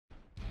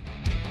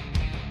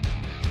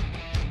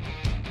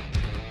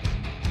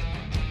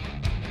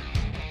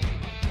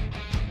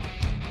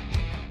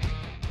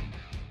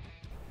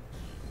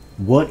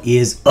What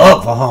is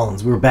up,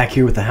 Valhallans? We're back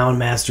here with the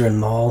Houndmaster and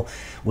Maul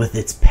with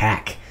its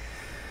pack.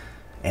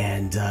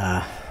 And,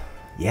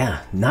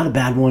 yeah, not a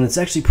bad one. It's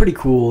actually pretty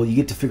cool. You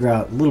get to figure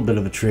out a little bit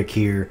of a trick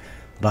here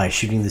by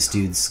shooting this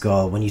dude's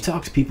skull. When you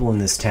talk to people in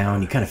this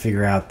town, you kind of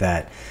figure out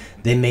that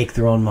they make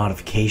their own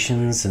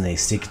modifications and they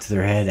stick it to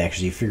their head.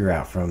 Actually, you figure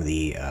out from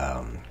the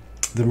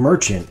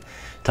merchant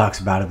talks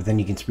about it, but then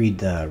you can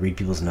read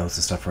people's notes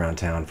and stuff around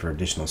town for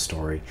additional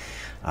story.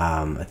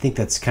 I think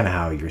that's kind of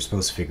how you're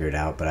supposed to figure it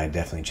out, but I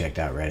definitely checked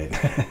out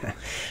Reddit.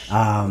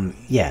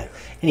 Yeah,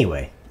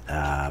 anyway,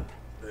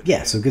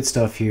 yeah, so good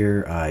stuff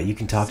here. You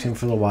can talk to him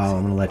for a little while.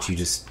 I'm going to let you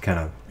just kind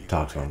of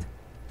talk to him.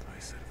 I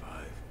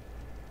survive.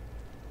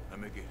 I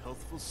make a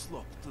healthful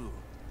slop too,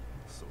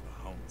 so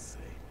the hounds say.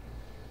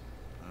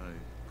 I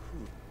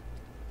could.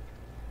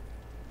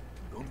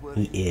 Don't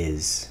worry. He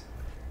is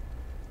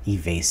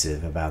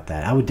evasive about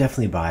that. I would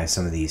definitely buy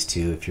some of these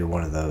too if you're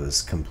one of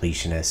those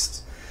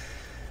completionists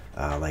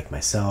like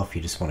myself.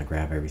 You just want to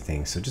grab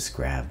everything, so just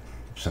grab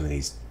some of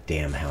these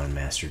damn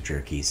Houndmaster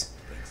jerkies.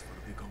 Thanks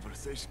for the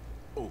conversation.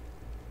 Oh,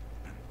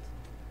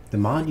 the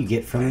mod you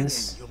get from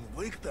this you'll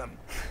wake them.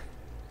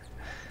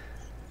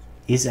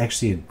 is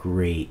actually a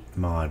great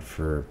mod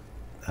for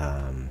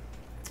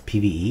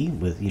PvE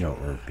with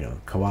or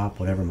co-op,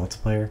 whatever,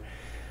 multiplayer.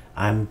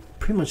 I'm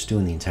pretty much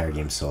doing the entire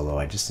game solo.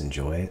 I just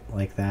enjoy it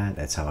like that.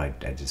 That's how I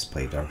just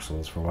play Dark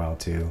Souls for a while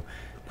too,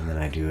 and then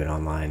I do it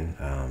online.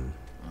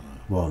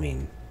 Well, I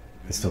mean,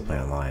 I still play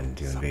online and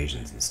do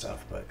invasions and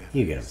stuff, but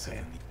you get what I'm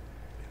saying.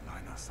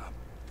 Line us up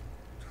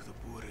to the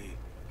Buri.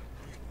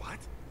 What?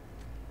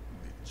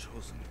 The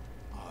chosen.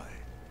 I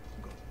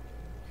got.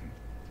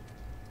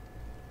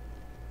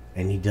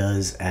 And he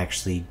does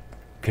actually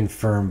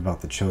confirm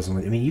about the chosen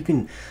one. I mean, you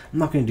can. I'm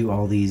not going to do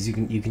all these. You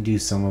can do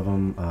some of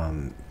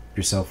them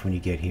yourself when you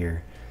get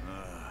here.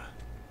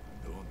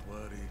 Don't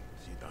worry,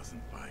 she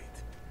doesn't bite.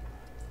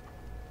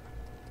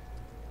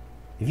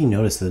 If you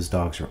notice, those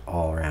dogs are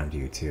all around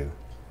you too.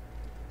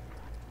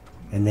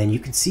 And then you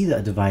can see the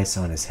device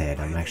on his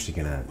head. I'm actually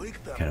gonna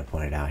kind of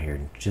point it out here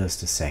in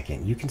just a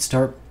second. You can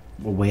start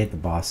away at the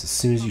boss as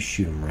soon as you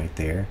shoot him right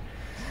there.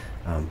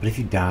 But if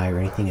you die or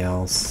anything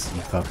else, you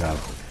fuck up.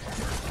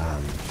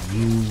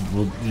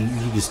 You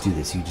just do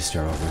this. You just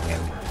start over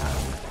again.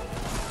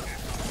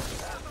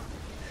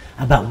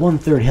 About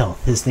 1/3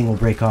 health, his thing will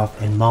break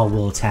off and Maul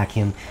will attack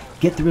him.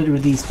 Get rid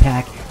of these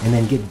pack and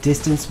then get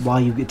distance while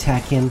you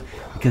attack him,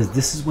 because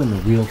this is when the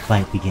real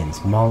fight begins.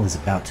 Maul is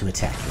about to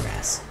attack your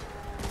ass.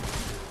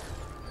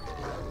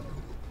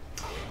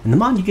 And the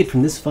mod you get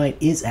from this fight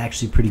is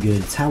actually pretty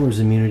good. Tower's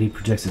immunity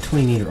projects a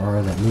 20-meter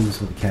aura that moves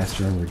with the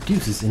caster and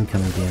reduces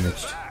incoming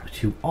damage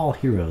to all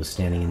heroes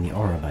standing in the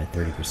aura by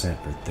 30%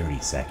 for 30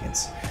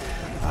 seconds.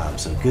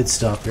 So good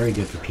stuff, very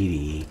good for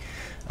PvE.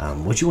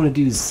 What you want to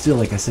do is still,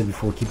 like I said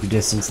before, keep your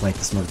distance, light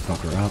this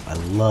motherfucker up. I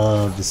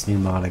love this new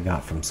mod I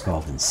got from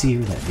Scald and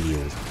Seer. That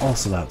video is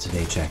also out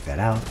today, check that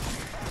out.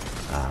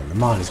 The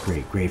mod is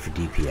great for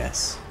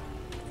DPS.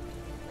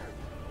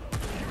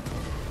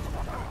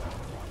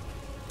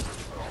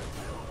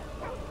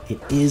 It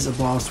is a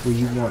boss where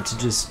you want to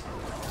just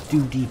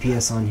do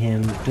DPS on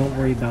him. Don't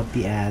worry about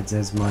the ads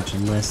as much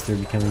unless they're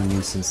becoming a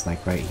nuisance,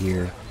 like right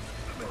here.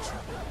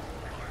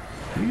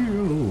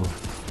 Ew.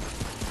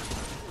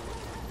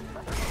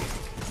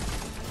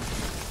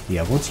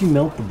 Yeah, once you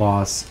melt the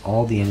boss,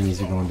 all the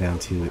enemies are going down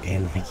too,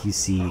 and like you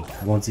see,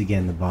 once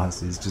again, the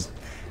boss is just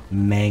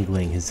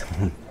mangling his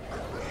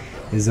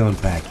own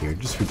pack here.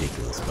 Just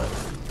ridiculous, but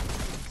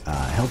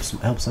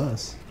helps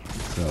us.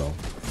 So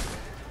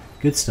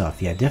good stuff.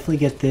 Yeah, definitely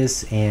get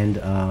this, and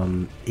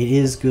it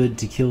is good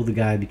to kill the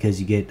guy because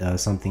you get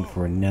something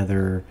for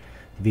another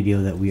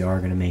video that we are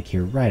going to make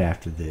here right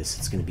after this.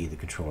 It's going to be the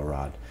controller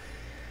rod.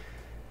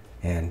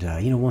 And,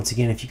 once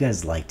again, if you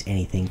guys liked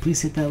anything, please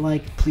hit that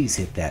like, please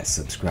hit that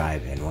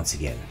subscribe, and once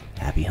again,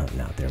 happy hunting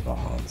out there,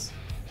 Valhallans.